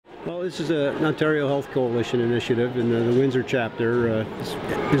Well, this is an Ontario Health Coalition initiative, and the Windsor chapter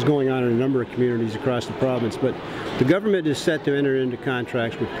is going on in a number of communities across the province. But the government is set to enter into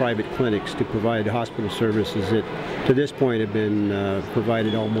contracts with private clinics to provide hospital services that, to this point, have been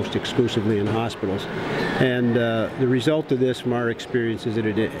provided almost exclusively in hospitals. And the result of this, from our experience, is that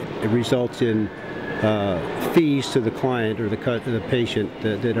it results in fees to the client or the patient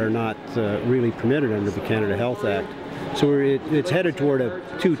that are not really permitted under the Canada Health Act. So it's headed toward a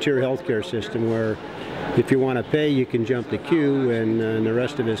two-tier healthcare system where if you want to pay, you can jump the queue, and the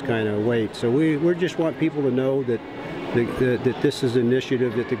rest of us kind of wait. So we just want people to know that this is an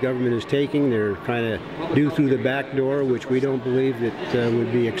initiative that the government is taking. They're trying to do through the back door, which we don't believe that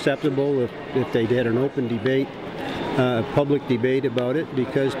would be acceptable if they did an open debate, public debate about it,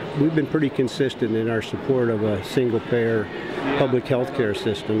 because we've been pretty consistent in our support of a single-payer public health care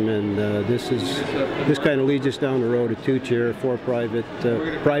system, and this kind of leads us down the road of two-tier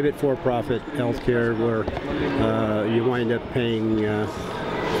private for-profit health care where you wind up paying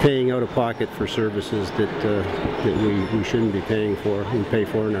out of pocket for services that we shouldn't be paying for and pay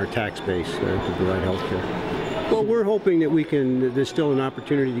for in our tax base to provide health care. Well, we're hoping that there's still an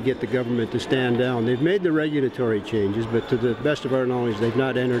opportunity to get the government to stand down. They've made the regulatory changes, but to the best of our knowledge, they've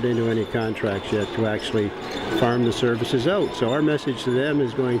not entered into any contracts yet to actually farm the services out. So our message to them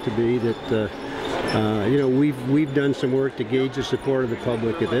is going to be that we've done some work to gauge the support of the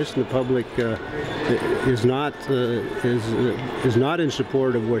public of this, and the public is not in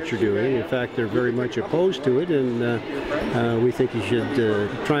support of what you're doing. In fact, they're very much opposed to it, and we think you should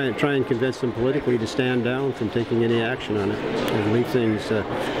try and convince them politically to stand down from taking any action on it and leave things.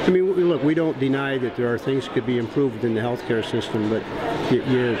 I mean, look, we don't deny that there are things that could be improved in the healthcare system, but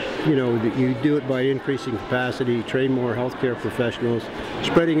you do it by increasing capacity, train more healthcare professionals.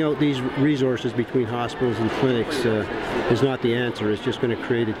 Spreading out these resources between hospitals and clinics is not the answer. It's just going to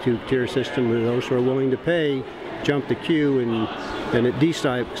create a two-tier system where those who are willing to pay jump the queue, and it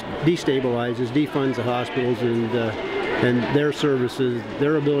destabilizes, defunds the hospitals, and their services,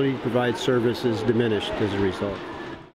 their ability to provide services diminished as a result.